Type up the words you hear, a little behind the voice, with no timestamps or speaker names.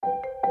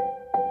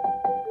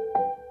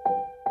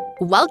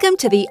Welcome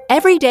to the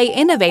Everyday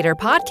Innovator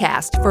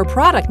podcast for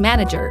product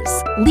managers,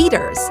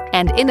 leaders,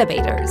 and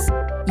innovators.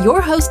 Your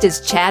host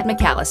is Chad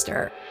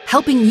McAllister,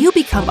 helping you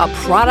become a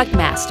product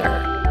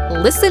master.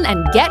 Listen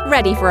and get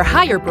ready for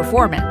higher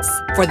performance,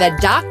 for the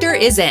doctor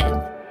is in.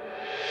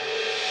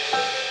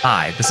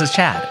 Hi, this is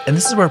Chad, and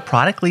this is where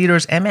product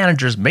leaders and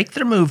managers make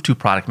their move to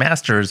product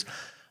masters,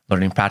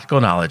 learning practical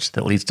knowledge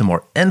that leads to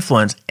more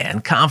influence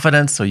and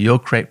confidence so you'll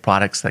create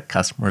products that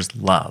customers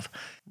love.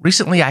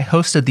 Recently, I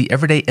hosted the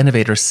Everyday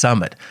Innovator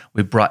Summit.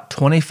 We brought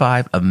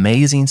 25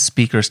 amazing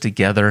speakers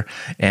together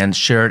and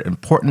shared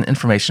important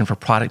information for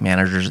product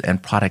managers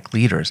and product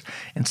leaders.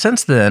 And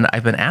since then,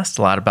 I've been asked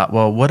a lot about,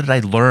 well, what did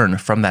I learn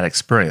from that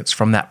experience,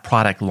 from that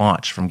product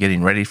launch, from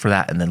getting ready for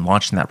that and then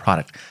launching that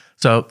product?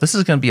 So this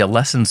is going to be a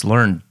lessons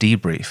learned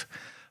debrief.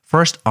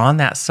 First, on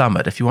that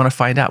summit, if you want to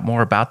find out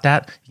more about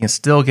that, you can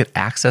still get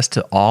access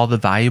to all the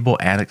valuable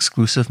and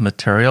exclusive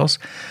materials.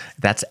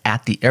 That's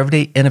at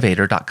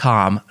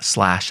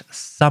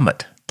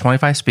theeverydayinnovator.com/summit.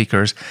 25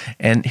 speakers.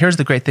 And here's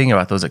the great thing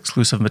about those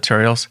exclusive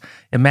materials.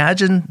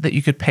 Imagine that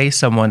you could pay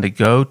someone to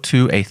go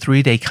to a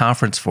 3-day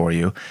conference for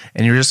you,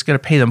 and you're just going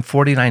to pay them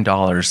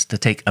 $49 to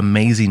take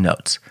amazing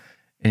notes.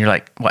 And you're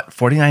like, what,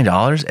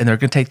 $49? And they're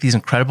going to take these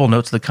incredible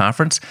notes of the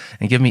conference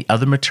and give me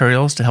other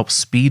materials to help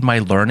speed my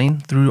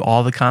learning through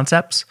all the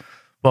concepts?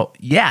 Well,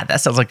 yeah,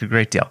 that sounds like a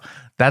great deal.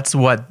 That's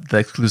what the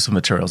exclusive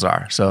materials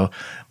are. So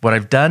what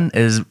I've done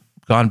is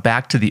gone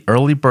back to the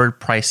early bird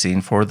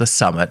pricing for the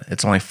summit.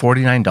 It's only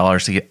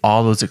 $49 to get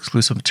all those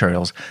exclusive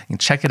materials. You can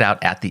check it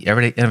out at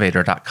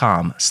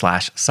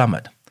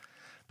theeverydayinnovator.com/summit.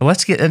 But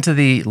let's get into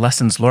the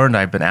lessons learned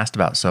I've been asked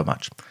about so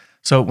much.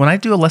 So when I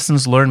do a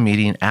lessons learned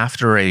meeting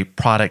after a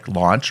product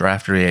launch or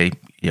after a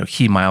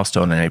key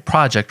milestone in a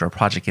project or a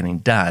project getting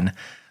done,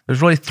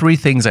 there's really 3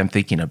 things I'm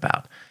thinking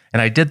about.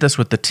 And I did this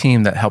with the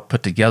team that helped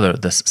put together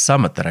this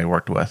summit that I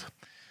worked with.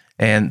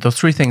 And those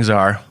 3 things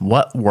are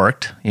what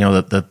worked,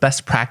 the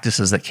best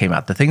practices that came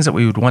out, the things that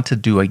we would want to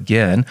do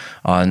again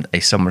on a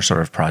similar sort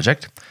of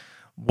project.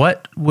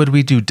 What would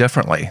we do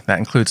differently? That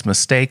includes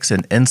mistakes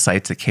and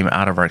insights that came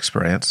out of our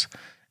experience.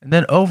 And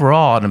then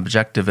overall, an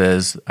objective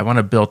is I want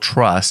to build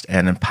trust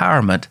and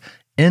empowerment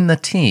in the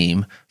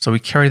team so we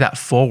carry that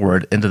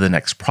forward into the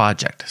next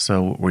project,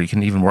 so where you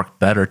can even work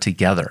better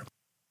together.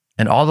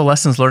 And all the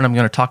lessons learned I'm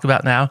going to talk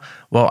about now,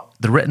 well,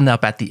 they're written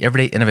up at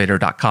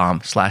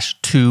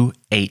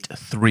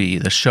theeverydayinnovator.com/283.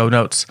 The show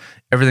notes,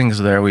 everything's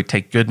there. We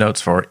take good notes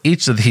for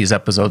each of these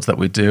episodes that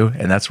we do,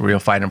 and that's where you'll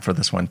find them for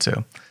this one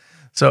too.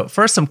 So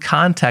first, some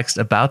context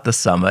about the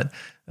summit.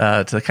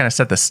 To kind of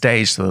set the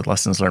stage so the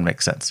lessons learned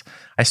make sense.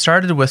 I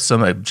started with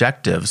some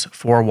objectives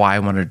for why I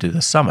wanted to do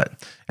the summit.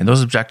 And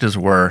those objectives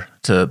were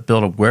to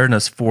build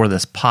awareness for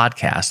this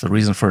podcast. The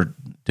reason for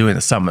doing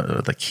the summit,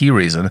 or the key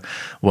reason,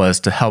 was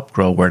to help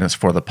grow awareness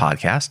for the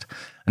podcast.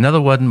 Another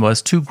one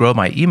was to grow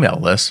my email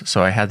list,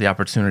 so I had the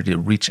opportunity to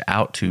reach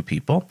out to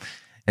people.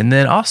 And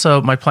then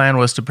also my plan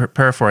was to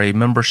prepare for a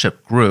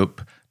membership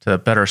group to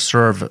better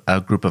serve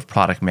a group of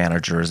product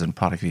managers and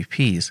product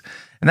VPs.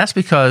 And that's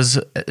because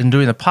in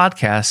doing the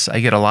podcast, I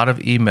get a lot of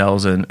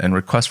emails and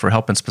requests for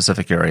help in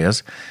specific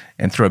areas.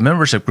 And through a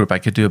membership group, I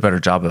could do a better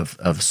job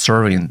of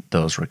serving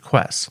those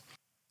requests.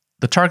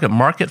 The target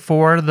market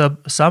for the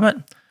summit,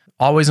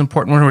 always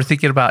important when we're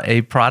thinking about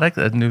a product,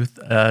 a new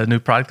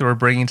product that we're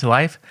bringing to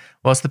life.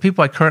 Well, it's the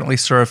people I currently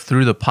serve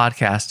through the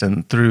podcast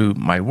and through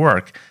my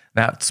work.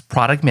 That's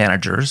product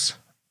managers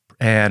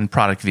and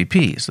product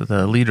VPs, so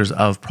the leaders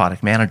of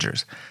product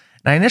managers.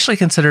 And I initially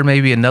considered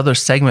maybe another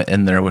segment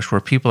in there, which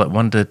were people that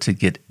wanted to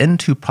get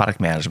into product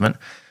management,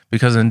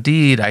 because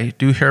indeed, I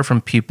do hear from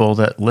people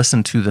that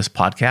listen to this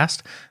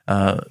podcast.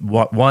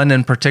 One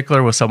in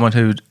particular was someone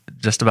who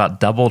just about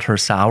doubled her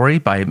salary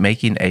by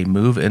making a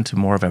move into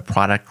more of a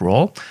product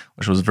role,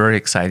 which was very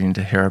exciting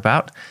to hear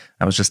about.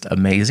 That was just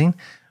amazing.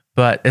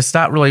 But it's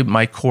not really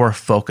my core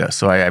focus.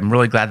 So I'm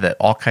really glad that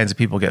all kinds of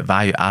people get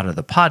value out of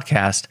the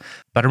podcast,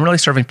 but I'm really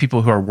serving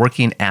people who are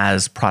working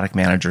as product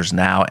managers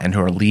now and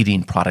who are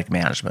leading product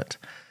management.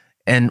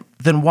 And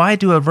then why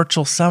do a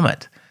virtual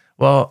summit?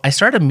 Well, I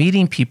started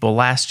meeting people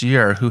last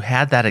year who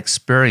had that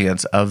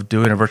experience of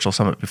doing a virtual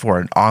summit before,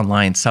 an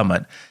online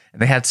summit,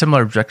 and they had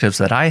similar objectives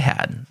that I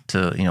had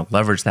to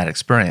leverage that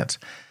experience.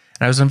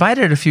 And I was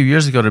invited a few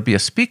years ago to be a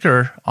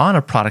speaker on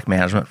a product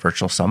management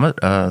virtual summit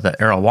that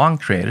Errol Wong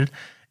created.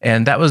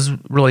 And that was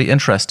really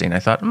interesting. I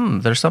thought,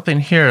 there's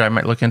something here I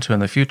might look into in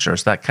the future.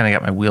 So that kind of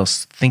got my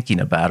wheels thinking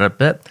about it a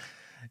bit.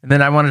 And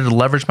then I wanted to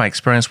leverage my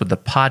experience with the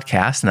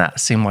podcast, and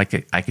that seemed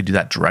like I could do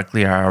that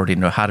directly. I already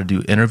know how to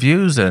do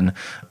interviews, and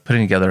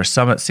putting together a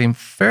summit seemed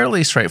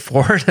fairly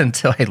straightforward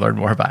until I learned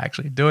more about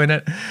actually doing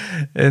it.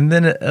 And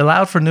then it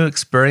allowed for new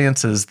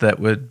experiences that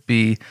would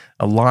be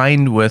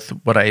aligned with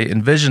what I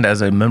envisioned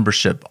as a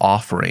membership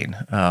offering,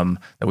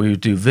 that we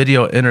would do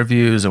video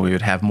interviews and we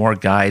would have more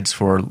guides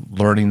for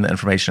learning the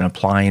information and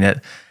applying it.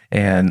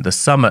 And the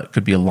summit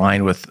could be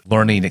aligned with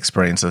learning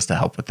experiences to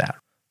help with that.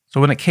 So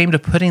when it came to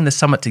putting the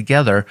summit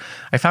together,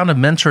 I found a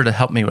mentor to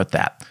help me with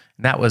that.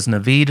 And that was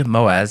Naveed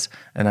Moaz,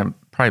 and I'm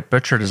probably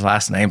butchered his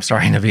last name.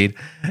 Sorry, Naveed.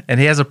 And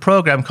he has a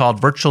program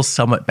called Virtual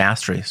Summit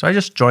Mastery. So I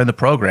just joined the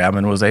program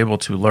and was able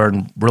to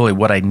learn really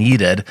what I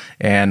needed.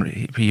 And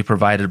he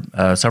provided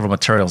several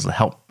materials to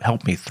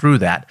help me through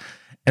that.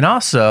 And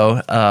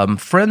also,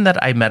 friend that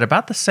I met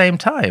about the same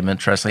time,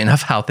 interestingly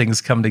enough, how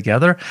things come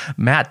together,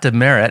 Matt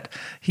Demerit,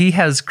 he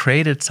has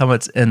created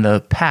summits in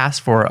the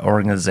past for our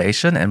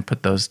organization and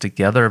put those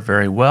together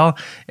very well.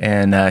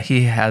 And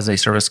he has a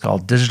service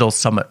called Digital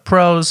Summit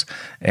Pros,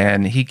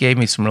 and he gave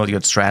me some really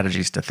good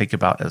strategies to think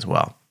about as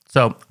well.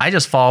 So I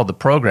just followed the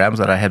programs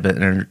that I had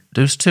been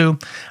introduced to.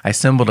 I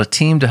assembled a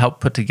team to help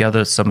put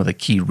together some of the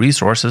key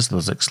resources,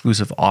 those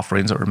exclusive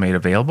offerings that were made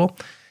available,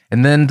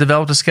 and then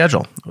developed a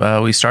schedule.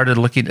 We started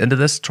looking into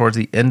this towards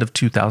the end of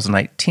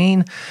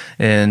 2019.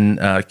 In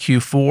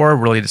Q4,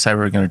 really decided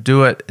we were going to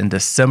do it. In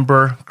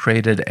December,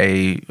 created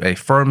a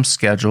firm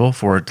schedule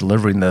for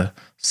delivering the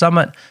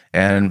summit,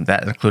 and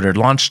that included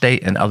launch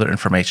date and other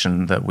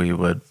information that we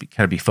would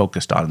kind of be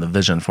focused on, the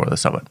vision for the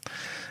summit.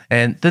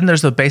 And then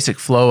there's the basic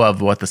flow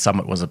of what the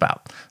summit was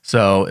about.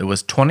 So it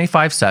was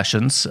 25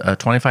 sessions,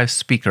 25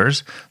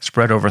 speakers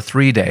spread over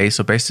 3 days.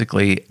 So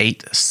basically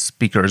 8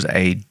 speakers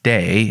a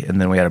day. And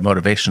then we had a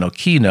motivational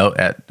keynote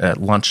at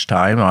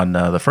lunchtime on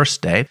the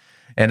first day.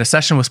 And a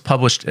session was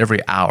published every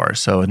hour.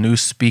 So a new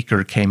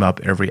speaker came up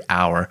every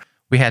hour.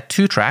 We had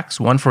 2 tracks,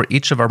 one for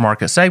each of our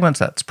market segments,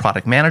 that's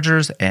product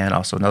managers, and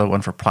also another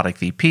one for product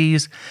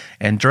VPs.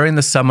 And during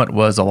the summit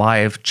was a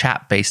live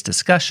chat-based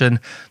discussion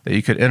that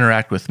you could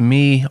interact with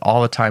me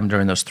all the time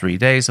during those 3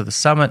 days of the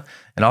summit,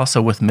 and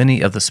also with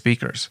many of the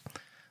speakers.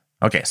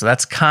 Okay, so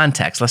that's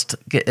context. Let's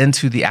get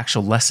into the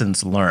actual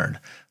lessons learned.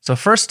 So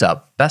first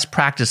up, best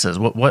practices.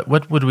 What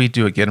would we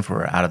do again if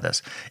we're out of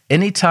this?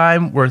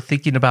 Anytime we're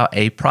thinking about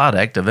a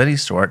product of any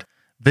sort,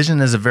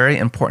 vision is a very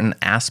important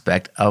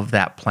aspect of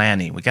that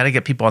planning. We got to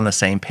get people on the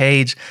same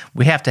page.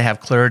 We have to have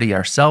clarity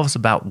ourselves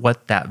about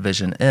what that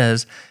vision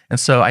is. And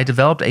so I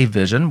developed a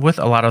vision with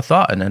a lot of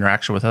thought and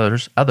interaction with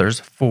others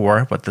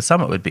for what the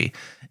summit would be.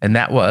 And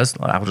that was,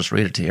 I'll just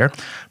read it to you here,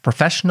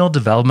 professional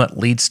development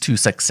leads to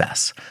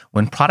success.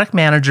 When product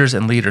managers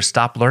and leaders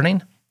stop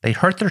learning, they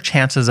hurt their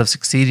chances of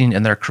succeeding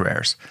in their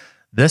careers.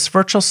 This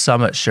virtual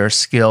summit shares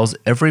skills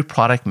every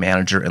product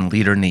manager and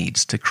leader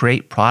needs to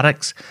create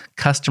products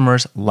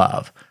customers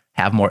love,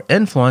 have more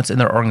influence in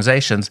their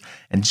organizations,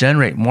 and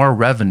generate more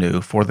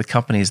revenue for the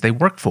companies they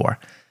work for.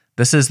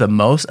 This is the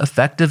most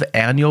effective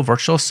annual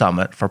virtual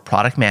summit for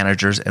product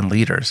managers and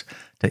leaders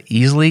to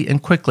easily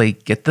and quickly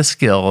get the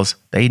skills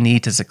they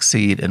need to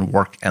succeed in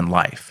work and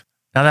life.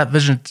 Now, that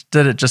vision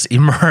didn't just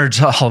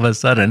emerge all of a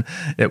sudden.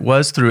 It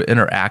was through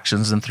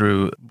interactions and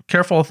through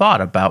careful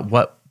thought about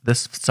what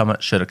this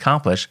summit should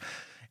accomplish.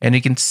 And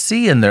you can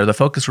see in there, the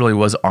focus really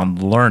was on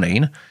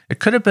learning. It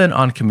could have been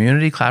on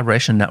community,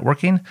 collaboration,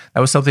 networking. That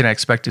was something I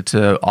expected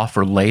to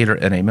offer later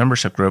in a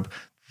membership group.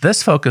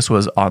 This focus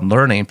was on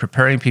learning,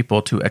 preparing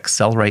people to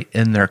accelerate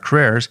in their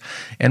careers,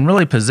 and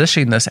really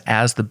positioning this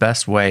as the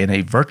best way in a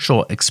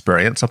virtual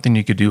experience, something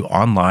you could do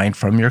online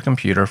from your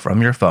computer,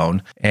 from your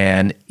phone,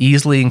 and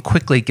easily and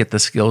quickly get the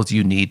skills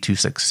you need to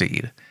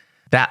succeed.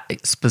 That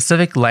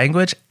specific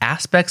language,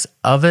 aspects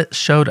of it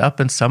showed up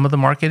in some of the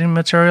marketing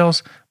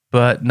materials,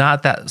 but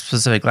not that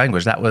specific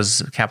language. That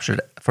was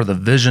captured for the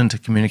vision to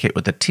communicate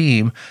with the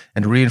team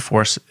and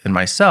reinforce in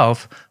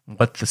myself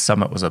what the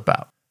summit was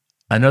about.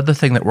 Another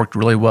thing that worked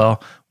really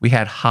well, we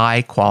had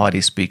high quality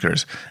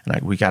speakers.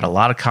 And we got a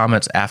lot of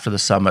comments after the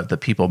summit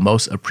that people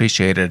most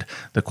appreciated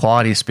the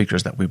quality of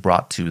speakers that we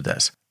brought to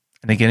this.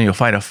 And again, you'll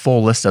find a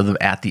full list of them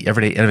at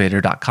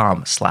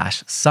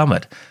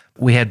theeverydayinnovator.com/summit.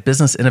 We had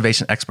business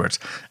innovation experts,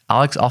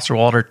 Alex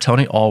Osterwalder,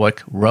 Tony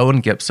Alwick, Rowan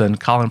Gibson,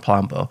 Colin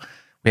Palumbo.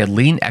 We had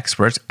lean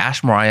experts,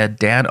 Ash Mariah,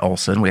 Dan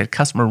Olson. We had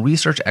customer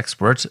research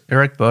experts,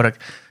 Eric Bodek,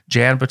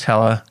 Jan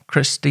Botella,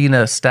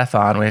 Christina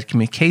Stefan. We had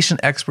communication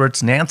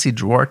experts, Nancy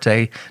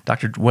Duarte,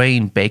 Dr.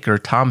 Dwayne Baker,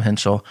 Tom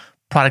Henschel.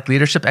 Product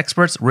leadership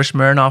experts, Rich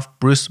Marinoff,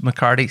 Bruce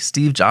McCarty,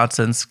 Steve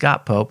Johnson,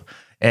 Scott Pope,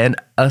 and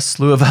a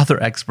slew of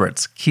other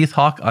experts. Keith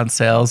Hawk on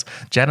sales,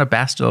 Jana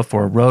Basto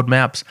for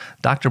roadmaps,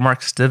 Dr.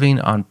 Mark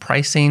Stiving on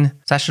pricing,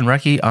 Session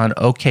Recchi on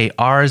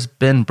OKRs,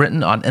 Ben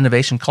Britton on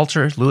innovation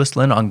culture, Lewis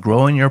Lynn on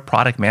growing your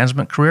product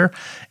management career,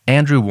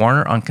 Andrew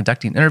Warner on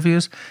conducting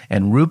interviews,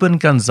 and Ruben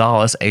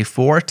Gonzalez, a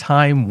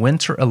 4-time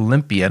Winter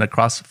Olympian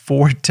across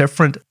 4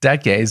 different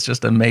decades.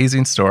 Just an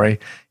amazing story.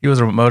 He was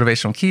a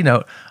motivational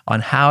keynote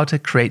on how to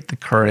create the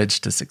courage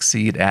to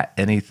succeed at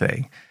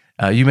anything.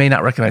 You may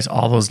not recognize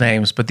all those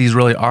names, but these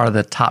really are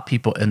the top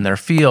people in their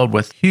field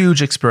with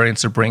huge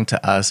experience to bring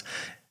to us,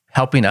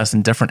 helping us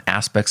in different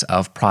aspects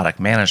of product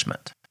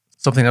management.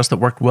 Something else that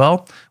worked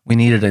well, we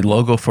needed a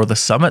logo for the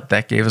summit.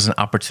 That gave us an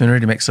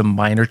opportunity to make some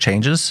minor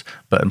changes,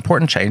 but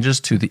important changes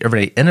to the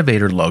Everyday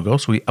Innovator logo.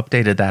 So we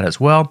updated that as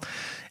well.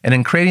 And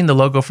in creating the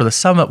logo for the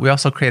summit, we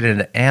also created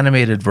an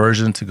animated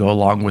version to go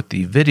along with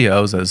the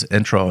videos as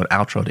intro and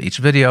outro to each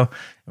video.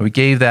 And we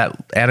gave that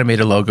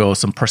animated logo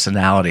some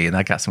personality, and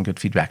that got some good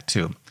feedback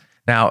too.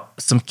 Now,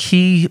 some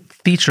key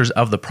features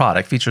of the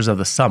product, features of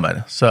the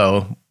summit.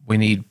 So We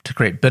need to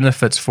create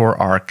benefits for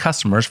our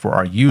customers, for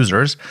our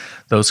users.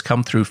 Those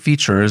come through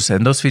features,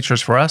 and those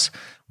features for us,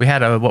 we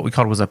had what we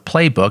called was a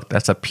playbook.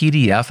 That's a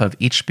PDF of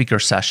each speaker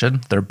session,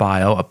 their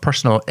bio, a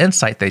personal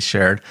insight they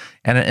shared,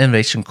 and an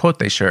innovation quote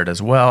they shared,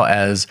 as well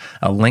as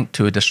a link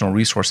to additional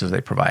resources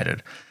they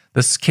provided.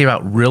 This came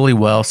out really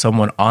well.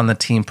 Someone on the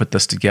team put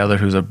this together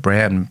who's a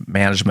brand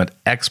management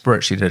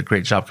expert. She did a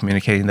great job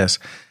communicating this.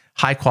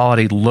 High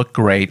quality, looked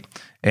great,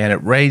 and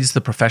it raised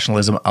the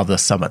professionalism of the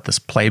summit, this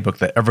playbook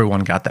that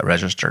everyone got that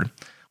registered.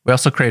 We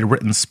also created a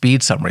written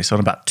speed summary. So in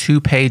about 2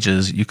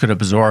 pages, you could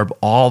absorb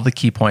all the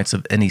key points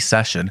of any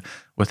session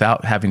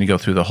without having to go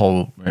through the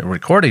whole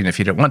recording if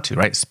you didn't want to,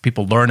 right?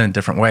 People learn in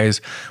different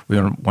ways.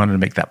 We wanted to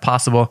make that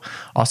possible.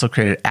 Also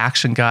created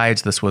action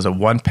guides. This was a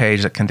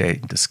 1-page that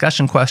contained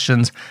discussion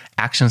questions,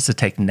 actions to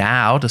take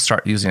now to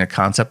start using a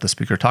concept the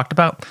speaker talked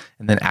about,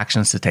 and then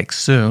actions to take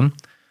soon.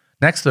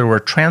 Next, there were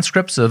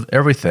transcripts of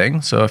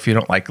everything. So if you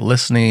don't like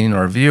listening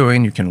or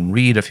viewing, you can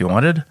read if you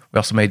wanted. We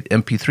also made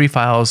MP3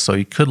 files so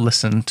you could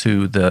listen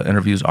to the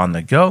interviews on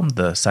the go,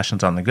 the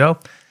sessions on the go.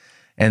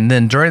 And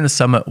then during the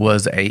summit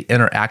was a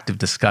interactive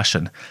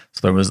discussion. So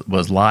there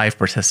was live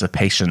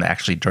participation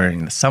actually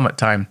during the summit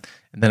time.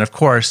 And then, of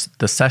course,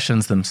 the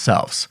sessions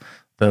themselves.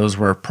 Those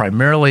were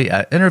primarily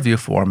an interview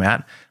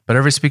format, but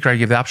every speaker I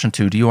gave the option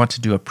to, do you want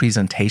to do a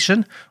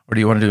presentation or do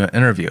you want to do an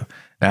interview?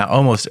 Now,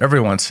 almost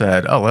everyone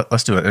said, oh,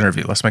 let's do an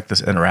interview. Let's make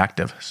this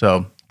interactive.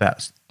 So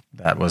that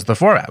was the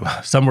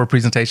format. Some were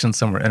presentations,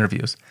 some were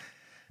interviews.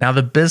 Now,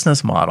 the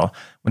business model,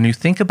 when you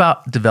think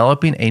about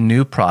developing a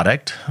new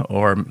product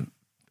or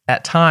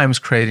at times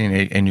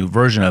creating a new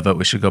version of it,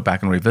 we should go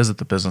back and revisit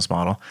the business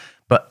model.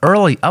 But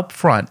early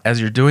upfront,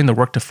 as you're doing the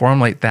work to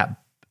formulate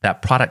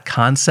that product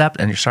concept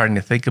and you're starting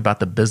to think about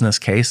the business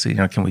case,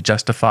 can we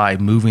justify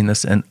moving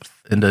this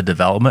into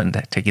development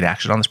and taking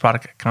action on this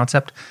product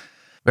concept?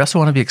 We also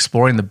want to be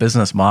exploring the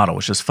business model,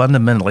 which is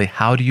fundamentally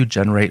how do you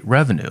generate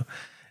revenue?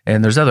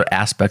 And there's other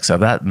aspects of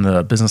that, and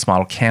the business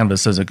model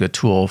canvas is a good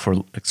tool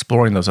for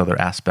exploring those other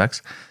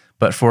aspects.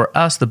 But for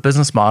us, the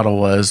business model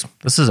was,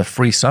 this is a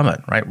free summit,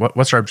 right?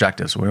 What's our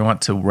objectives? We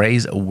want to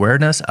raise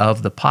awareness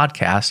of the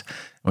podcast,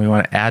 and we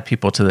want to add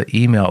people to the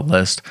email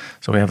list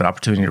so we have an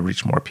opportunity to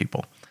reach more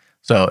people.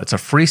 So it's a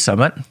free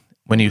summit.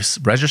 When you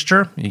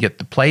register, you get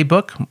the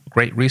playbook,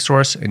 great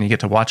resource, and you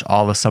get to watch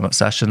all the summit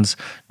sessions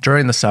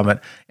during the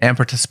summit and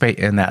participate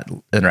in that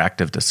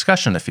interactive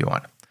discussion if you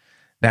want.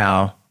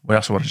 Now, we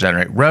also want to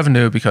generate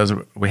revenue because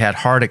we had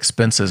hard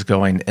expenses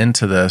going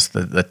into this,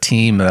 the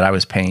team that I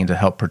was paying to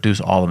help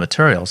produce all the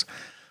materials.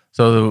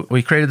 So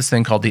we created this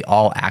thing called the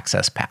All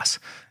Access Pass.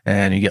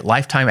 And you get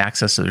lifetime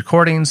access to the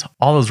recordings,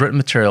 all those written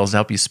materials to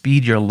help you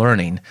speed your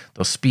learning,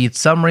 those speed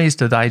summaries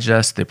to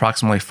digest the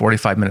approximately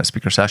 45-minute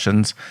speaker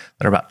sessions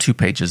that are about 2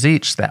 pages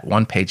each, that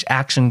 1-page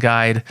action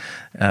guide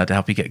to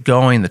help you get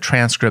going, the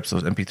transcripts,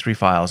 those MP3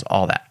 files,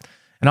 all that.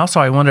 And also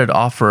I wanted to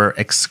offer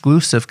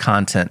exclusive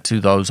content to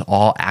those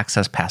All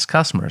Access Pass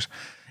customers.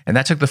 And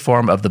that took the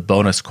form of the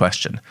bonus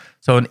question.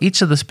 So in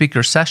each of the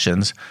speaker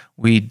sessions,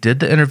 we did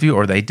the interview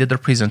or they did their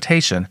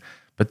presentation.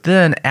 But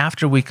then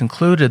after we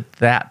concluded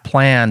that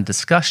planned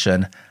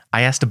discussion,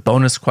 I asked a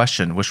bonus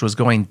question, which was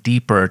going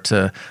deeper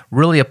to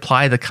really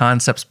apply the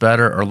concepts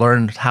better or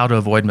learn how to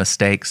avoid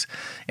mistakes.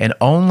 And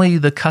only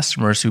the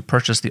customers who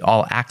purchased the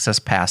All Access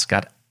Pass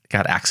got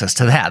access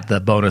to that, the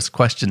bonus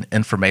question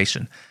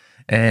information.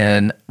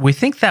 And we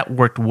think that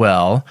worked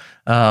well.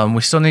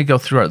 We still need to go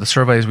through the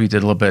surveys we did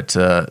a little bit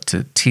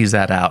to tease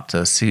that out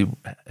to see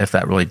if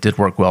that really did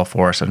work well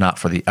for us or not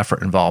for the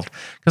effort involved.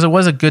 Because it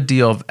was a good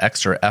deal of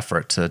extra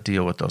effort to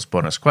deal with those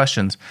bonus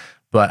questions.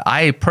 But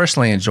I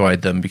personally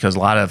enjoyed them because a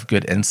lot of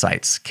good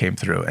insights came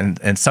through. And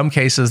in some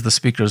cases, the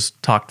speakers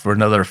talked for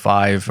another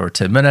 5 or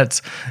 10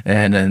 minutes,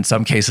 and in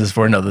some cases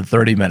for another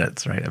 30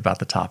 minutes, right, about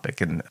the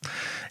topic.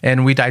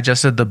 And we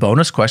digested the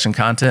bonus question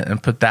content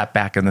and put that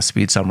back in the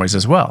speed summaries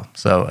as well.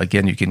 So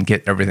again, you can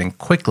get everything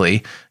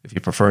quickly if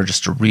you prefer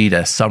just to read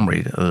a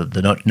summary,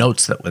 the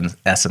notes that in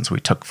essence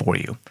we took for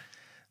you.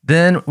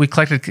 Then we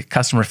collected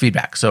customer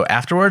feedback. So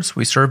afterwards,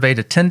 we surveyed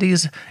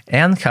attendees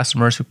and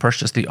customers who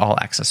purchased the All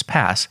Access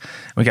Pass.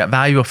 We got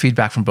valuable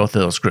feedback from both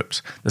of those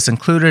groups. This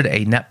included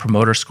a Net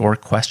Promoter Score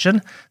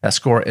question. That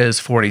score is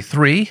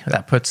 43.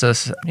 That puts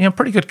us,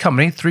 pretty good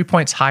company, 3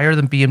 points higher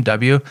than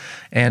BMW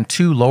and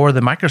 2 lower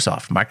than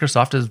Microsoft.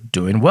 Microsoft is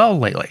doing well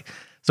lately.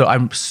 So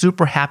I'm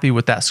super happy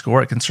with that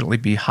score. It can certainly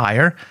be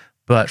higher,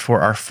 but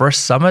for our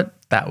first summit,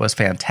 that was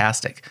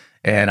fantastic.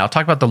 And I'll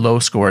talk about the low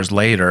scores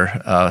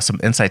later, some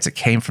insights that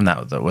came from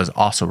that was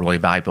also really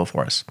valuable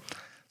for us.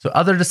 So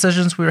other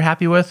decisions we were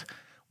happy with,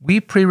 we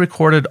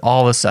pre-recorded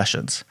all the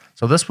sessions.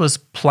 So this was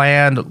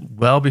planned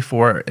well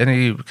before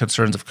any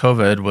concerns of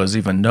COVID was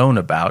even known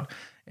about.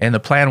 And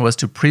the plan was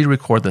to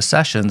pre-record the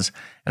sessions.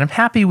 And I'm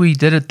happy we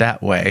did it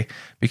that way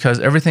because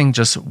everything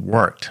just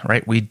worked,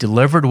 right? We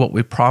delivered what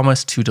we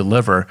promised to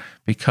deliver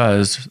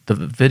because the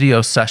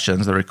video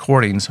sessions, the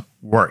recordings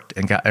worked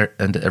and got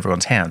into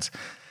everyone's hands.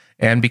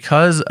 And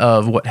because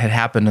of what had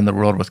happened in the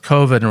world with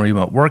COVID and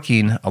remote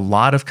working, a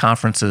lot of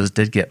conferences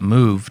did get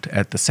moved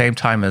at the same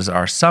time as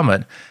our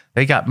summit.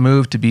 they got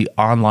moved to be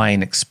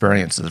online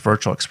experiences,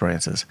 virtual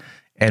experiences,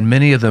 and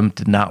many of them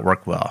did not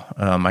work well.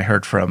 I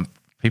heard from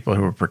people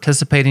who were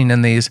participating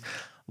in these,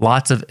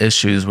 lots of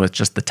issues with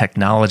just the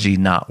technology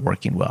not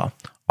working well.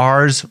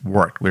 Ours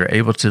worked. We were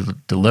able to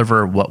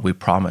deliver what we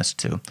promised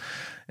to.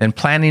 In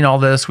planning all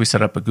this, we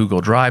set up a Google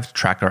Drive to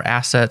track our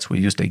assets. We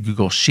used a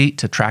Google Sheet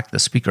to track the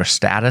speaker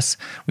status.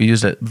 We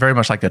used it very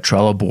much like a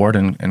Trello board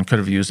and could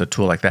have used a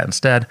tool like that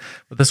instead.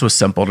 But this was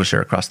simple to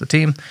share across the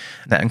team.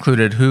 That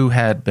included who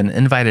had been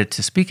invited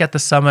to speak at the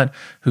summit,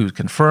 who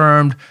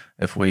confirmed,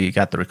 if we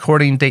got the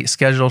recording date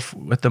scheduled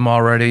with them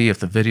already, if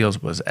the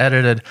videos was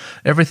edited,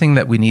 everything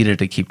that we needed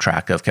to keep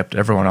track of, kept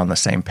everyone on the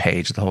same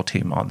page, the whole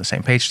team on the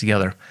same page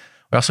together.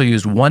 We also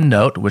used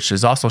OneNote, which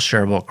is also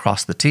shareable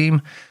across the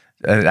team.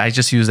 I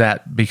just use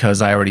that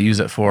because I already use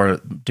it for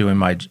doing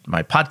my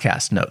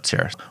podcast notes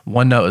here.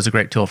 OneNote is a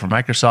great tool from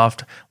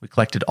Microsoft. We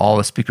collected all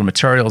the speaker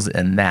materials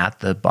in that,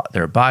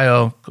 their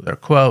bio, their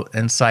quote,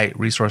 insight,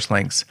 resource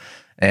links,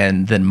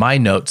 and then my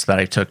notes that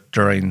I took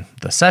during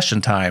the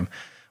session time,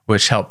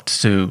 which helped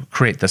to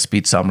create the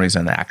speech summaries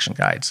and the action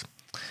guides.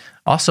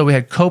 Also, we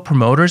had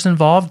co-promoters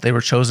involved. They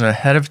were chosen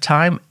ahead of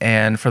time,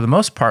 and for the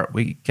most part,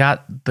 we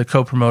got the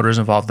co-promoters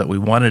involved that we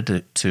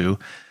wanted to,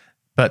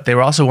 but they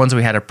were also ones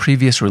we had a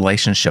previous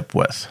relationship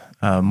with.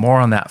 More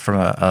on that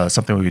from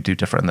something we would do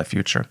different in the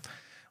future.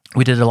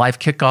 We did a live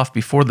kickoff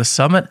before the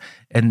summit,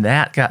 and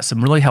that got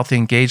some really healthy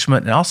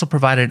engagement and also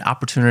provided an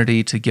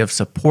opportunity to give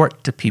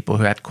support to people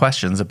who had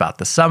questions about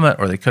the summit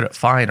or they couldn't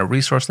find a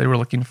resource they were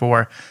looking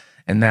for,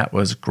 and that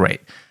was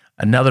great.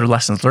 Another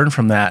lessons learned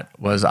from that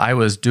was I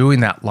was doing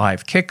that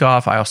live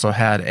kickoff. I also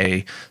had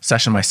a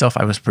session myself.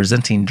 I was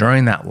presenting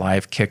during that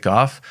live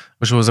kickoff,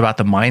 which was about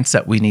the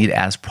mindset we need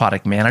as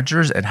product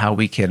managers and how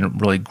we can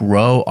really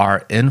grow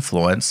our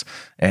influence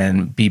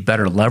and be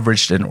better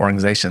leveraged in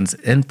organizations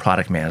in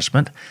product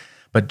management.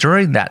 But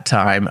during that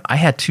time, I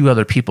had two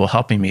other people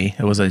helping me.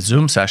 It was a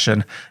Zoom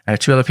session. I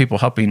had two other people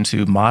helping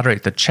to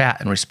moderate the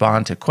chat and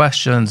respond to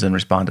questions and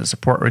respond to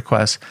support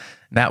requests.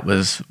 That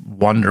was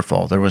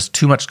wonderful. There was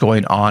too much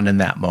going on in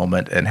that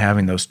moment, and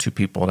having those two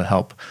people to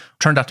help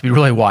turned out to be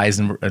really wise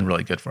and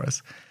really good for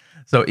us.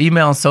 So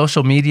email and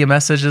social media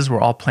messages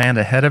were all planned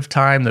ahead of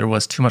time. There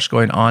was too much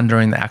going on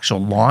during the actual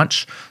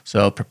launch.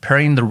 So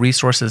preparing the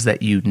resources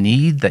that you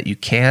need, that you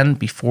can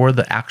before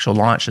the actual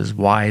launch is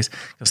wise,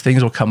 because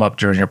things will come up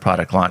during your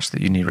product launch that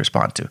you need to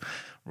respond to,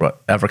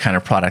 whatever kind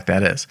of product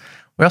that is.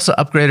 We also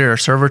upgraded our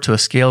server to a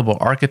scalable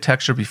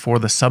architecture before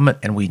the summit,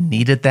 and we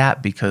needed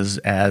that because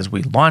as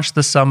we launched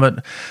the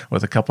summit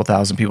with a couple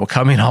thousand people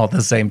coming all at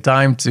the same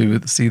time to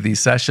see these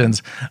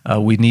sessions,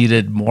 we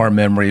needed more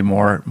memory,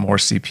 more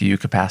CPU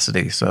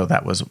capacity. So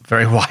that was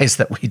very wise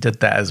that we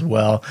did that as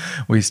well.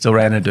 We still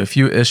ran into a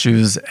few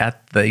issues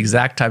at the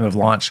exact time of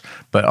launch,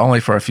 but only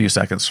for a few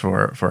seconds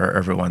for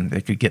everyone.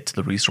 They could get to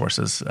the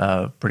resources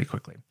pretty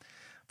quickly.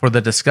 For the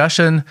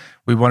discussion,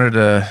 we wanted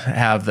to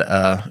have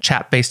a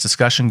chat-based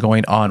discussion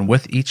going on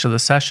with each of the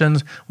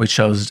sessions. We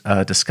chose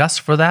Discuss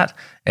for that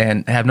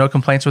and have no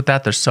complaints with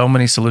that. There's so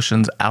many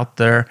solutions out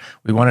there.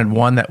 We wanted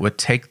one that would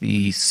take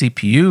the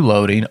CPU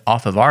loading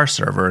off of our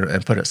server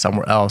and put it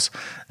somewhere else.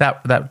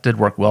 That did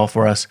work well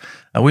for us.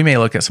 We may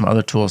look at some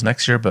other tools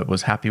next year, but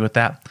was happy with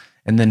that.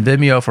 And then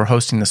Vimeo for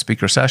hosting the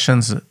speaker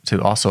sessions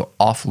to also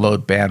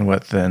offload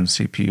bandwidth and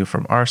CPU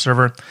from our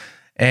server.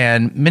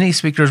 And many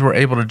speakers were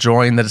able to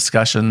join the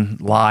discussion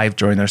live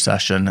during their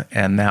session,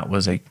 and that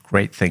was a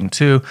great thing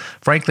too.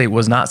 Frankly, it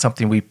was not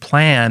something we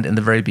planned in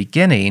the very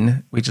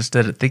beginning. We just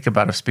didn't think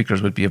about if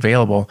speakers would be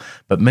available,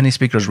 but many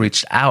speakers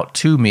reached out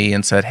to me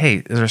and said, hey,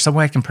 is there some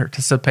way I can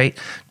participate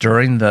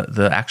during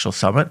the actual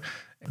summit?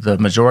 The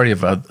majority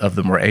of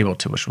them were able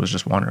to, which was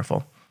just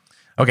wonderful.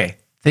 Okay.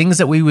 Things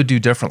that we would do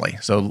differently.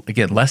 So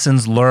again,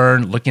 lessons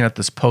learned, looking at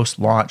this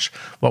post-launch,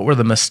 what were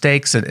the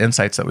mistakes and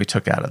insights that we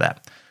took out of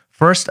that?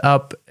 First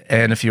up,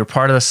 and if you're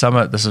part of the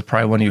summit, this is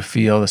probably one you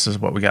feel, this is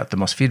what we got the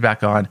most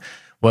feedback on,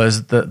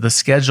 was the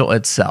schedule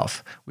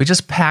itself. We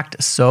just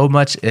packed so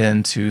much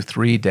into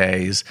 3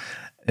 days.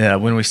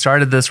 When we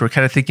started this, we're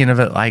kind of thinking of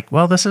it like,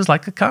 well, this is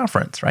like a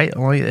conference, right?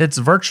 Only it's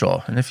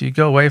virtual. And if you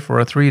go away for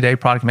a 3-day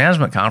product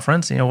management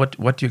conference,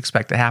 what do you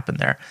expect to happen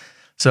there?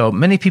 So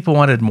many people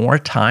wanted more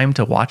time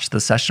to watch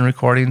the session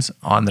recordings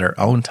on their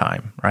own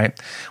time, right?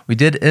 We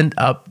did end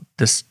up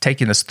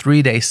taking this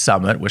 3-day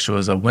summit, which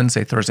was a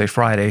Wednesday, Thursday,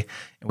 Friday.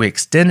 We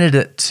extended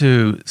it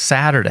to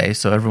Saturday,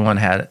 so everyone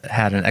had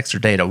an extra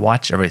day to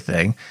watch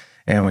everything,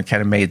 and we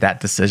kind of made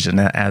that decision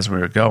as we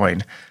were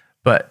going.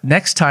 But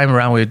next time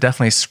around, we would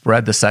definitely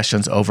spread the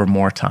sessions over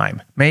more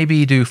time.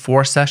 Maybe do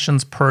 4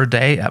 sessions per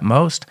day at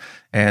most.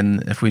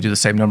 And if we do the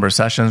same number of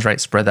sessions, right,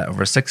 spread that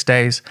over 6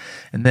 days.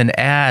 And then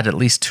add at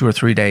least 2 or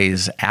 3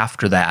 days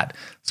after that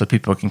so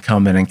people can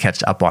come in and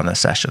catch up on the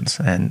sessions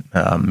and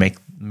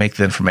make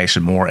the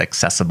information more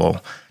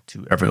accessible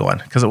to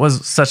everyone. Because it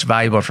was such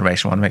valuable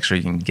information, we want to make sure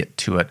you can get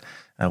to it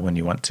when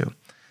you want to.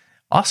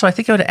 Also, I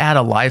think I would add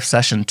a live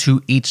session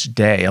to each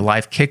day, a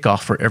live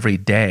kickoff for every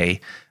day.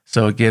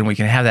 So again, we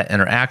can have that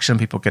interaction.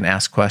 People can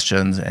ask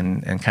questions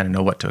and kind of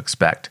know what to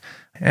expect.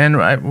 And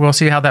we'll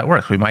see how that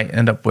works. We might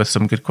end up with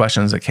some good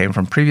questions that came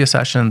from previous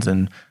sessions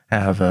and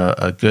have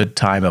a good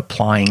time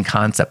applying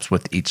concepts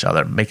with each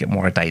other, make it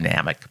more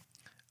dynamic.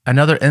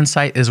 Another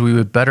insight is we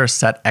would better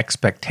set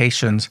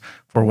expectations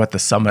for what the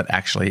summit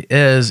actually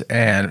is,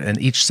 and in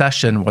each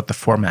session, what the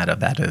format of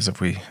that is if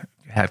we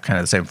have kind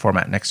of the same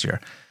format next year.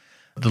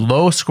 The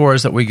low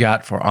scores that we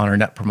got on our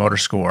Net Promoter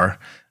Score,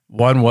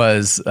 one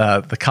was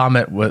the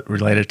comment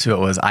related to it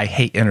was, I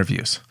hate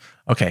interviews.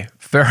 Okay,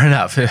 fair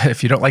enough.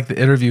 If you don't like the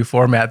interview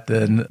format,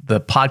 then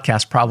the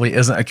podcast probably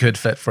isn't a good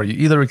fit for you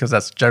either, because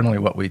that's generally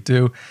what we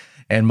do.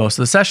 And most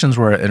of the sessions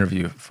were an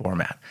interview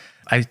format.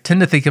 I tend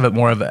to think of it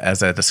more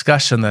as a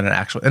discussion than an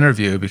actual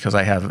interview, because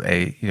I have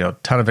a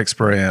ton of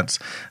experience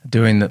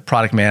doing the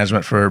product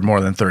management for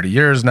more than 30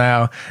 years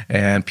now,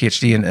 and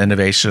PhD in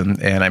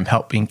innovation, and I'm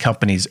helping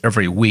companies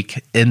every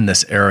week in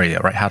this area,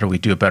 right? How do we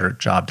do a better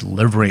job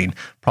delivering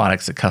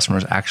products that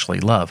customers actually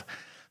love?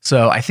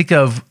 So I think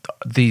of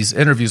these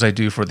interviews I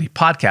do for the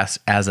podcast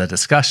as a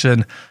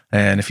discussion.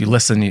 And if you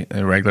listen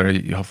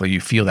regularly, hopefully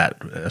you feel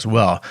that as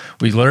well.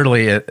 We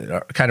literally,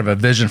 kind of a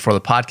vision for the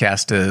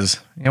podcast is,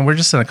 we're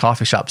just in a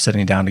coffee shop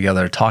sitting down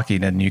together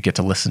talking, and you get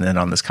to listen in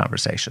on this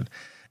conversation.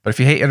 But if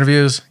you hate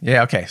interviews,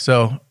 okay.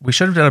 So we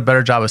should have done a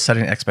better job of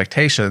setting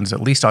expectations, at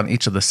least on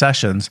each of the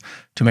sessions,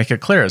 to make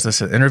it clear, is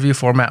this an interview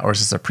format or is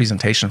this a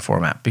presentation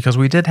format? Because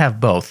we did have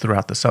both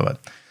throughout the summit.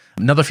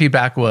 Another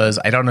feedback was,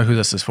 I don't know who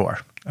this is for.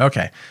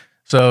 Okay.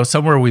 So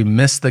somewhere we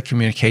missed the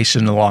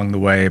communication along the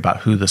way about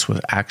who this was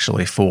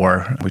actually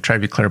for. We try to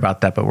be clear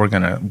about that, but we're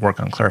going to work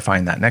on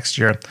clarifying that next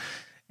year.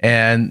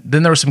 And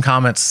then there were some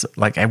comments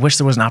like, I wish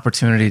there was an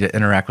opportunity to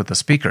interact with the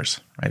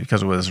speakers, right?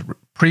 Because it was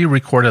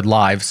pre-recorded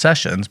live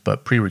sessions,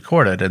 but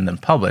pre-recorded and then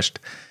published.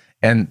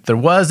 And there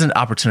was an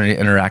opportunity to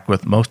interact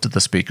with most of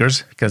the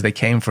speakers because they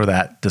came for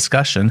that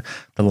discussion,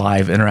 the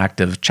live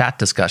interactive chat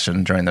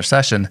discussion during their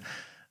session.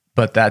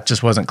 But that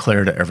just wasn't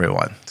clear to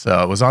everyone.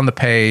 So it was on the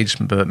page,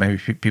 but maybe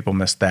people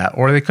missed that,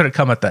 or they could have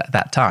come at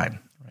that time.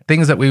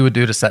 Things that we would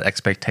do to set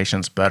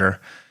expectations better.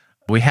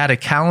 We had a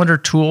calendar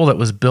tool that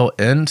was built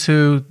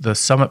into the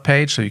summit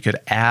page, so you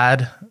could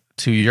add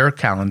to your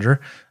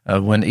calendar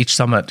when each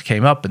summit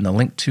came up and the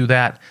link to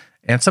that.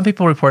 And some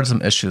people reported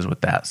some issues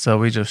with that. So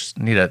we just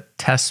need to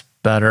test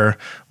better.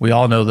 We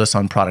all know this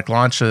on product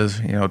launches,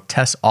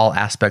 test all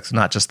aspects,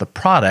 not just the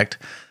product,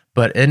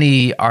 but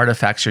any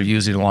artifacts you're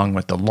using along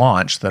with the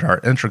launch that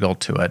are integral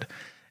to it.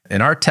 In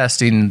our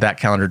testing, that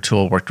calendar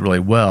tool worked really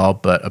well,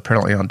 but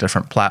apparently on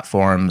different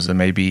platforms and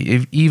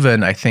maybe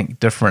even, I think,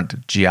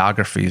 different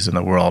geographies in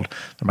the world,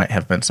 there might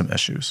have been some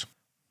issues.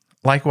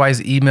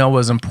 Likewise, email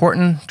was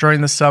important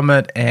during the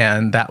summit,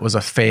 and that was a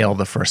fail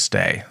the first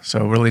day.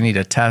 So really need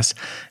to test,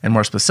 and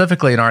more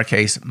specifically in our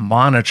case,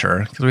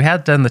 monitor, because we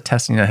had done the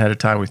testing ahead of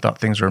time. We thought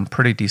things were in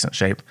pretty decent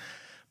shape.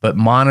 But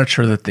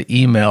monitor that the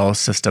email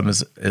system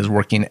is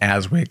working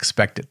as we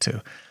expect it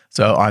to.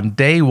 So on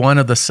day one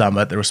of the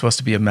summit, there was supposed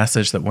to be a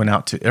message that went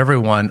out to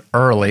everyone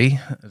early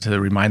to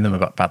remind them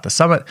about the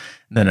summit.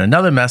 And then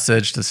another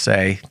message to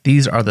say,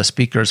 these are the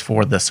speakers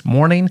for this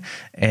morning,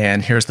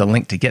 and here's the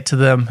link to get to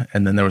them.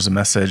 And then there was a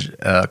message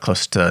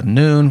close to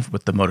noon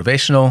with the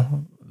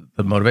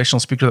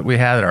motivational speaker that we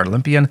had, our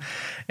Olympian,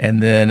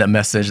 and then a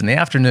message in the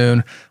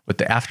afternoon with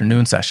the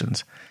afternoon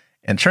sessions.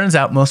 And turns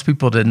out most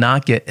people did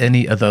not get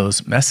any of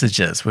those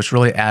messages, which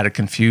really added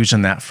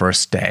confusion that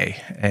first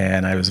day.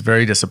 And I was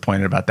very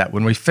disappointed about that.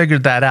 When we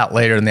figured that out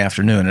later in the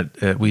afternoon,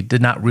 we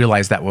did not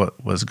realize that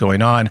what was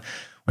going on.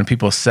 When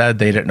people said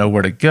they didn't know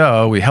where to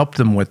go, we helped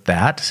them with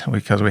that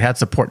because we had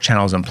support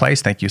channels in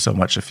place. Thank you so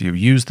much if you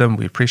used them.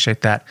 We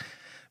appreciate that.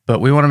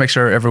 But we want to make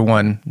sure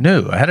everyone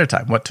knew ahead of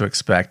time what to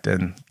expect,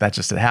 and that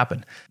just didn't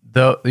happen.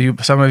 Though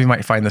some of you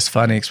might find this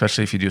funny,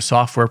 especially if you do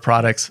software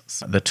products.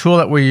 The tool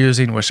that we're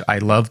using, which I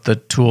love the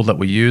tool that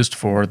we used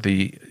for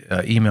the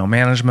email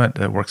management,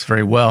 it works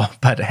very well,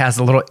 but it has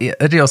a little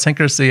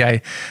idiosyncrasy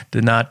I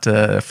did not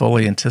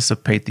fully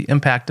anticipate the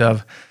impact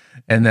of.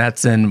 And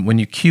that's when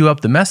you queue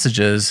up the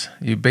messages,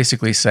 you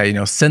basically say,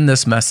 send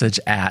this message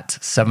at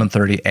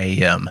 7:30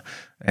 a.m.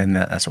 And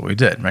that's what we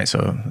did, right?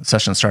 So the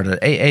session started at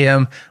 8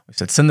 a.m. We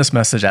said, send this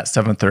message at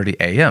 7:30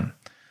 a.m.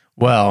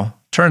 Well,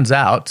 turns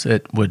out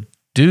it would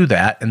do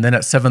that, and then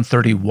at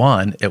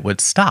 7:31 it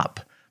would stop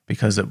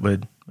because it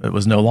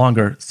was no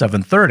longer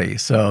 7:30.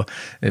 So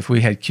if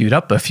we had queued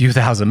up a few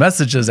thousand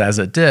messages as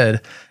it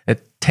did,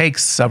 it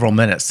takes several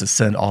minutes to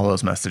send all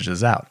those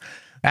messages out.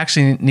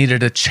 Actually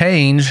needed to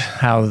change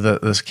how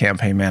this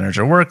campaign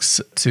manager works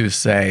to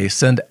say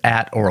send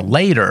at or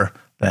later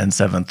than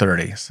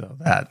 7:30. So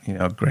that,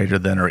 greater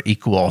than or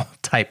equal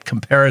type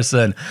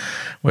comparison,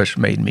 which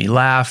made me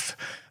laugh.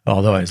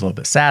 Although I was a little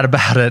bit sad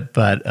about it,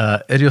 but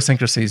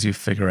idiosyncrasies you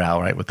figure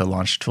out, right, with the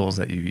launch tools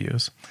that you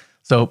use.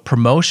 So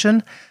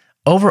promotion,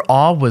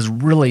 overall, was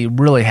really,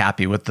 really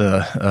happy with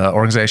the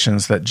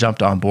organizations that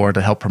jumped on board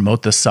to help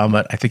promote this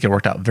summit. I think it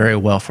worked out very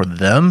well for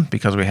them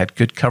because we had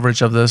good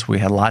coverage of this. We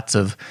had lots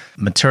of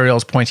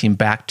materials pointing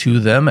back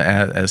to them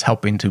as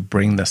helping to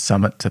bring the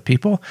summit to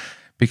people,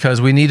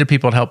 because we needed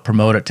people to help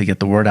promote it to get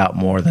the word out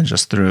more than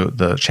just through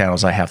the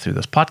channels I have through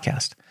this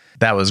podcast.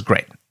 that was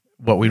great.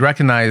 What we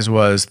recognized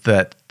was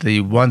that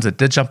the ones that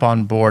did jump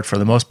on board, for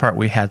the most part,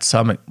 we had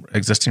some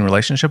existing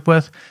relationship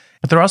with.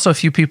 But there are also a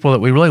few people that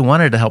we really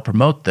wanted to help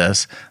promote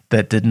this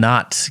that did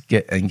not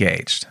get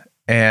engaged.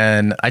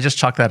 And I just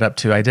chalked that up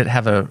to I did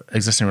have an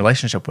existing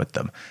relationship with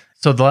them.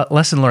 So the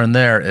lesson learned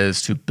there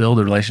is to build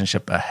a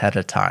relationship ahead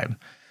of time.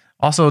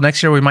 Also,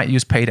 next year we might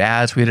use paid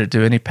ads. We didn't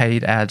do any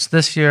paid ads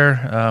this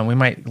year. We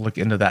might look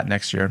into that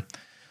next year.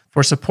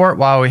 For support,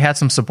 while we had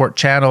some support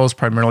channels,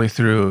 primarily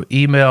through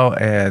email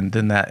and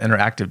then that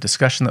interactive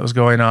discussion that was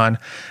going on,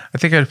 I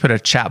think I'd put a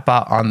chat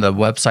bot on the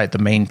website, the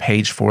main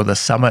page for the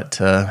summit,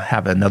 to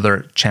have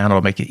another channel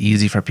to make it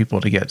easy for people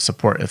to get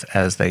support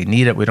as they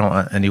need it. We don't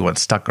want anyone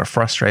stuck or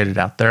frustrated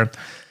out there.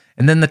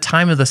 And then the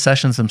time of the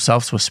sessions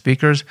themselves with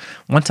speakers,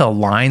 we want to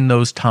align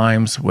those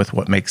times with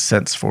what makes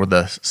sense for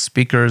the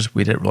speakers.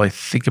 We didn't really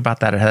think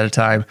about that ahead of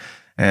time.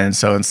 And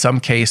so in some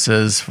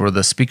cases, for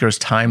the speaker's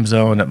time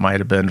zone, it might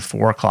have been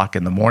 4 o'clock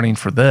in the morning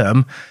for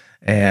them.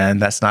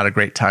 And that's not a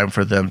great time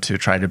for them to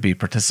try to be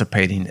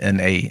participating in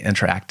a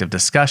interactive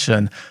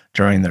discussion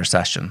during their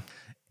session.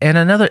 And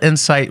another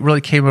insight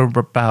really came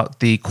about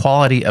the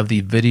quality of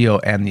the video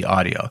and the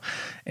audio.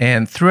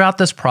 And throughout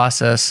this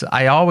process,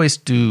 I always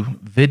do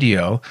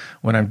video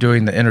when I'm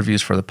doing the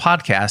interviews for the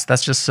podcast.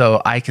 That's just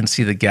so I can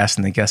see the guest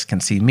and the guest can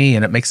see me,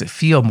 and it makes it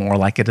feel more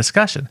like a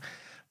discussion.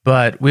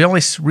 But we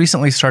only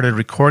recently started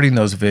recording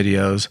those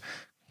videos,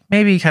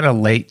 maybe kind of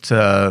late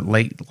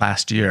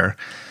last year.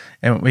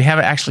 And we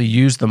haven't actually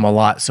used them a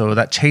lot, so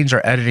that changed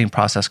our editing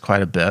process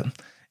quite a bit.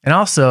 And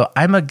also,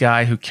 I'm a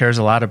guy who cares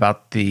a lot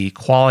about the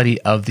quality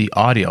of the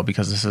audio,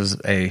 because this is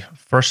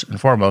first and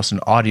foremost an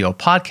audio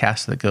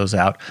podcast that goes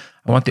out.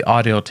 I want the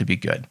audio to be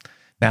good.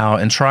 Now,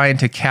 in trying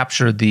to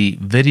capture the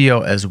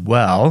video as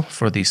well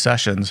for these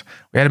sessions,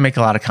 we had to make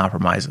a lot of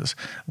compromises.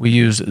 We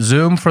use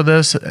Zoom for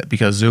this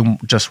because Zoom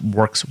just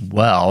works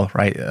well,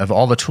 right? Of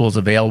all the tools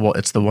available,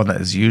 it's the one that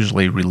is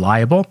usually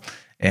reliable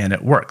and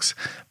it works.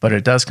 But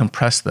it does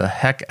compress the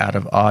heck out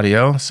of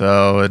audio,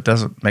 so it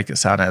doesn't make it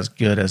sound as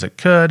good as it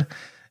could.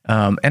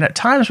 And at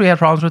times we had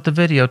problems with the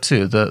video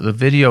too. The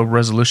video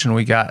resolution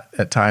we got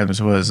at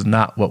times was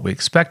not what we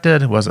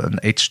expected. It wasn't an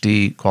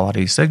HD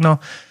quality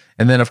signal.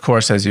 And then, of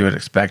course, as you would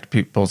expect,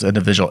 people's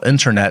individual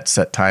internets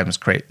at times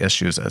create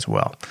issues as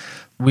well.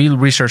 We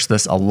researched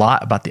this a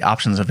lot about the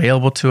options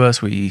available to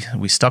us. We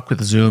stuck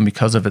with Zoom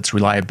because of its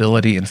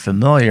reliability and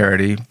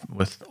familiarity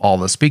with all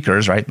the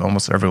speakers, right?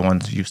 Almost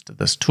everyone's used to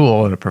this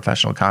tool in a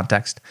professional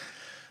context.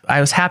 I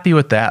was happy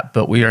with that,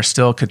 but we are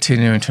still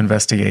continuing to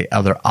investigate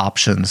other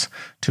options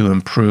to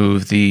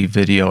improve the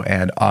video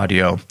and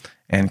audio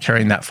and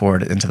carrying that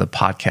forward into the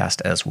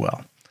podcast as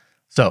well.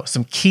 So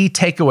some key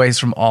takeaways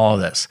from all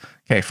of this.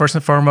 Okay, first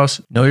and foremost,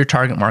 know your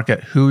target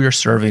market, who you're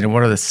serving, and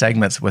what are the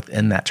segments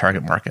within that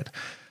target market.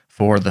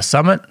 For the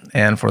summit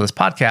and for this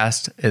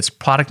podcast, it's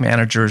product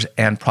managers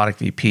and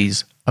product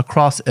VPs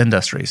across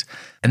industries.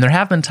 And there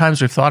have been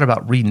times we've thought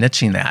about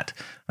re-niching that,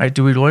 right?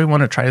 Do we really want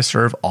to try to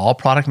serve all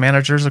product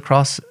managers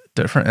across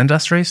different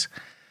industries?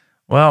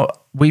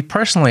 Well, we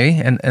personally,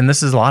 and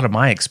this is a lot of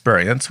my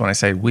experience, when I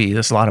say we,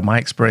 this is a lot of my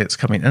experience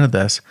coming into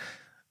this,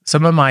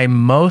 some of my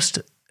most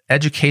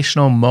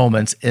educational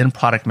moments in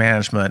product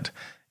management,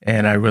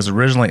 and I was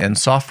originally in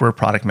software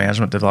product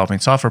management, developing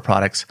software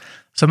products.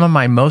 Some of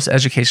my most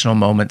educational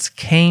moments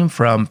came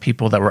from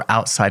people that were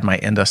outside my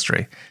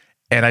industry.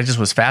 And I just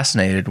was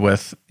fascinated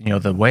with,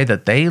 the way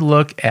that they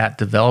look at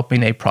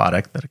developing a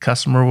product that a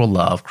customer will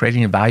love,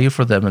 creating value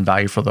for them and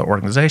value for the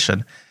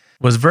organization,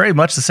 was very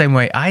much the same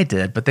way I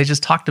did, but they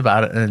just talked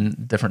about it in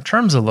different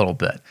terms a little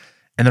bit.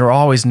 And there were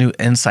always new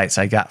insights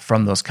I got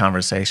from those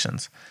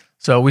conversations.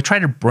 So we try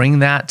to bring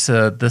that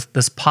to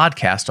this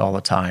podcast all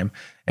the time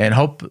and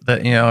hope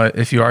that,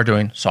 if you are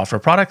doing software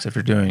products, if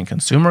you're doing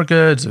consumer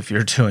goods, if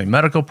you're doing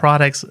medical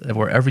products,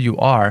 wherever you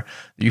are,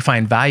 you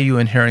find value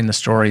in hearing the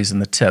stories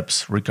and the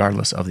tips,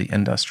 regardless of the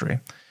industry.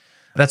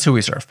 That's who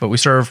we serve. But we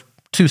serve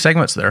two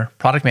segments there,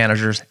 product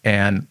managers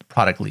and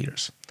product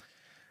leaders.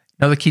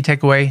 Another key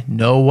takeaway,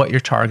 know what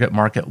your target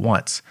market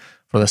wants.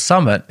 For the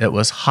summit, it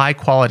was high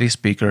quality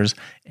speakers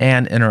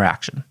and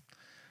interaction.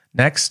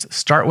 Next,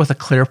 start with a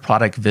clear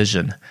product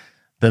vision.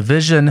 The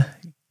vision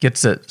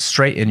gets it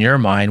straight in your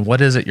mind.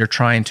 What is it you're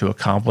trying to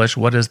accomplish?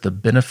 What is the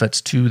benefits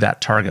to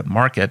that target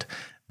market?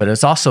 But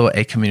it's also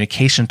a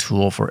communication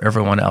tool for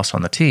everyone else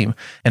on the team.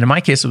 And in my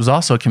case, it was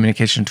also a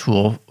communication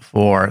tool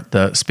for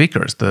the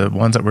speakers, the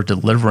ones that were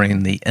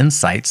delivering the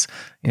insights,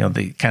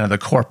 the kind of the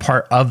core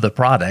part of the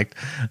product,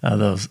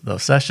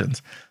 those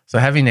sessions. So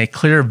having a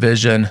clear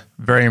vision,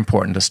 very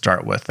important to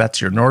start with.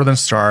 That's your Northern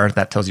Star.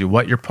 That tells you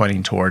what you're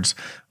pointing towards,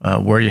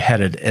 where you're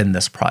headed in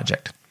this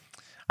project.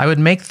 I would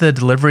make the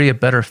delivery a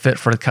better fit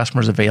for the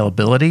customer's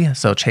availability.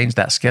 So change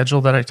that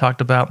schedule that I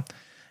talked about.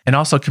 And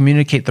also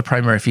communicate the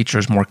primary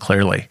features more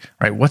clearly,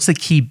 right? What's the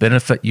key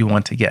benefit you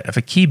want to get? If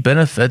a key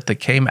benefit that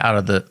came out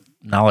of the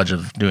knowledge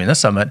of doing this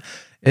summit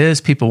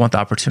is people want the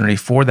opportunity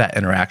for that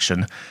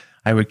interaction,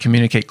 I would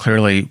communicate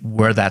clearly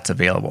where that's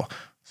available.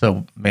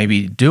 So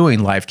maybe doing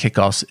live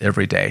kickoffs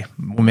every day.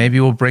 Maybe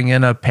we'll bring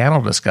in a panel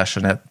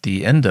discussion at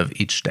the end of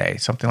each day,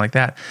 something like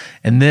that.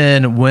 And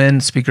then when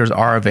speakers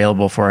are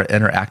available for an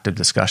interactive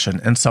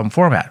discussion in some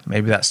format,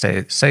 maybe that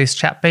stays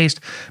chat-based,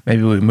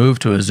 maybe we move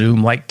to a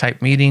Zoom-like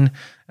type meeting,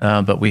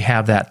 but we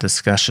have that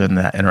discussion,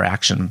 that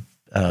interaction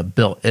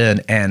built in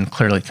and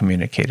clearly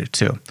communicated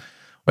too.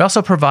 We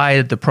also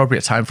provide the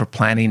appropriate time for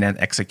planning and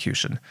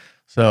execution.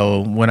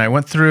 So when I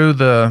went through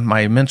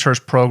my mentors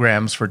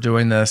programs for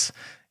doing this,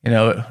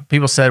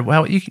 people said,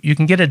 well, you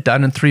can get it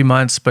done in 3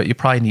 months, but you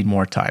probably need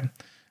more time.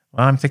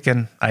 Well, I'm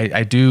thinking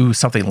I do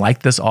something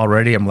like this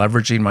already. I'm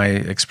leveraging my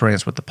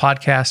experience with the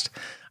podcast.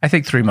 I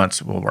think 3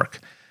 months will work.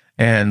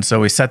 And so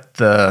we set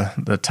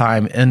the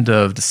time end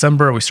of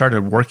December. We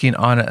started working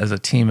on it as a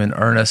team in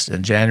earnest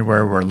in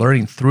January. We're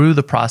learning through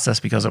the process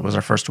because it was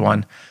our first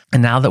one.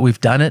 And now that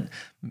we've done it,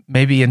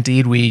 maybe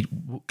indeed we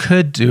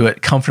could do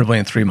it comfortably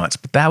in 3 months.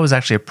 But that was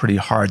actually a pretty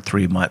hard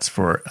 3 months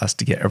for us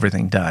to get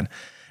everything done.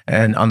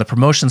 And on the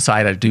promotion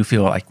side, I do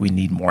feel like we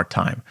need more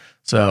time.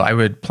 So I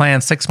would plan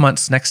 6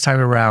 months next time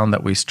around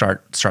that we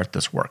start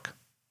this work.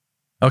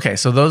 Okay,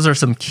 so those are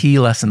some key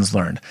lessons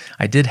learned.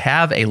 I did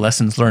have a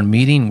lessons learned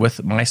meeting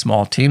with my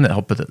small team that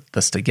helped put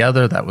this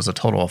together. That was a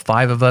total of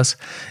 5 of us.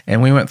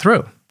 And we went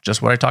through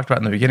just what I talked about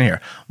in the beginning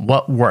here.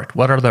 What worked?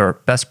 What are the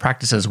best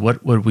practices?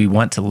 What would we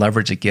want to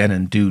leverage again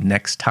and do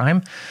next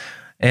time?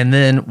 And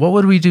then what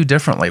would we do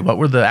differently? What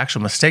were the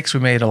actual mistakes we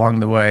made along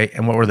the way?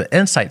 And what were the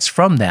insights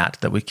from that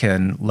we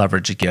can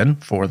leverage again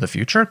for the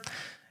future?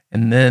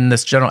 And then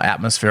this general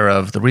atmosphere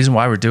of the reason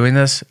why we're doing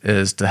this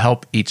is to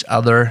help each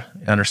other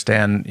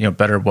understand,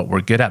 better what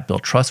we're good at,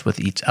 build trust with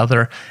each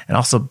other, and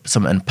also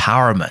some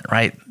empowerment,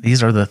 right?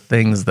 These are the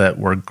things that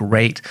were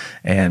great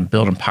and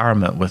build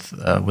empowerment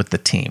with the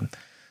team.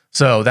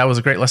 So that was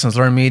a great lessons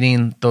learned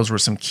meeting. Those were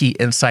some key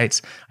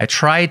insights. I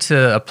tried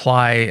to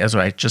apply, as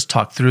I just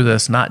talked through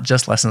this, not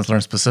just lessons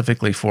learned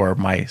specifically for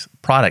my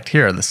product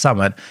here at the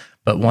summit,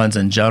 but ones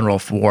in general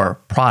for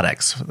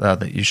products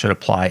that you should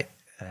apply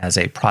as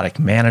a product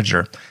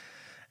manager.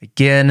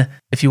 Again,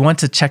 if you want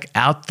to check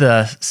out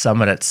the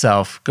summit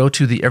itself, go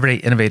to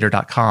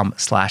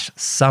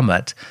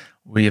theeverydayinnovator.com/summit.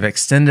 We've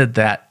extended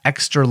that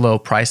extra low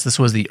price. This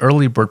was the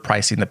early bird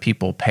pricing that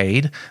people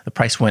paid. The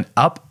price went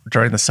up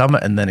during the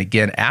summit and then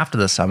again after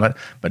the summit,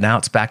 but now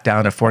it's back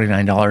down to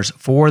 $49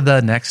 for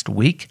the next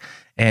week.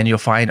 And you'll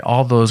find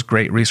all those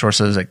great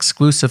resources,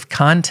 exclusive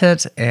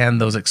content,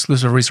 and those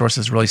exclusive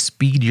resources really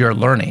speed your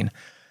learning.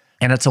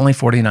 And it's only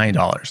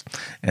 $49.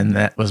 And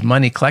that was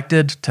money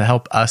collected to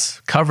help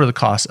us cover the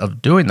cost of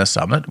doing the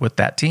summit with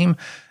that team,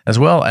 as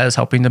well as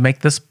helping to make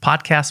this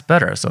podcast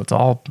better. So it's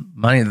all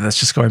money that's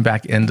just going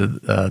back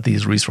into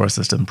these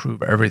resources to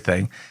improve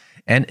everything.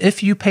 And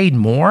if you paid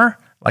more,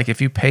 like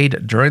if you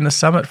paid during the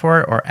summit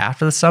for it or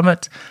after the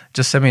summit,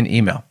 just send me an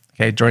email.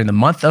 Okay, during the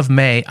month of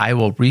May, I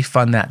will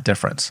refund that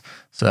difference.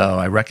 So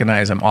I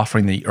recognize I'm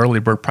offering the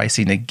early bird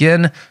pricing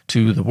again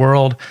to the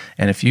world.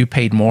 And if you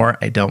paid more,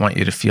 I don't want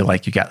you to feel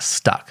like you got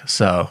stuck.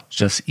 So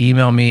just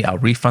email me, I'll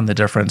refund the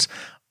difference,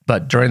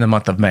 but during the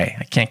month of May.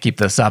 I can't keep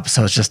this up,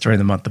 so it's just during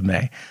the month of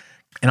May.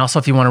 And also,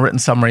 if you want a written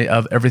summary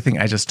of everything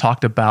I just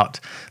talked about,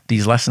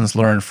 these lessons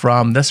learned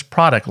from this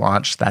product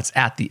launch, that's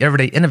at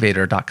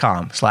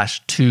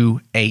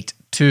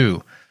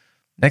theeverydayinnovator.com/282.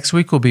 Next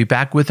week, we'll be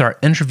back with our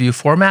interview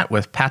format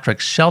with Patrick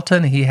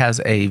Shelton. He has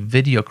a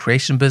video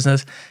creation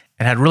business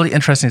and had a really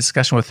interesting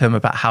discussion with him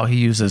about how he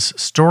uses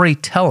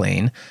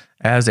storytelling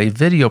as a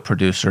video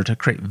producer to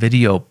create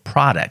video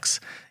products.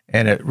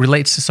 And it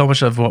relates to so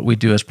much of what we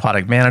do as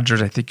product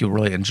managers. I think you'll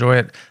really enjoy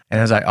it. And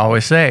as I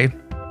always say,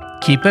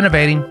 keep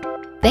innovating.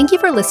 Thank you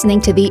for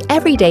listening to The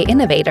Everyday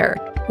Innovator,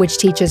 which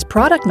teaches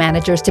product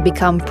managers to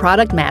become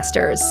product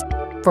masters.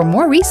 For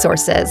more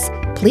resources,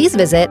 please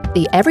visit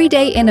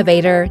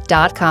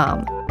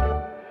theeverydayinnovator.com.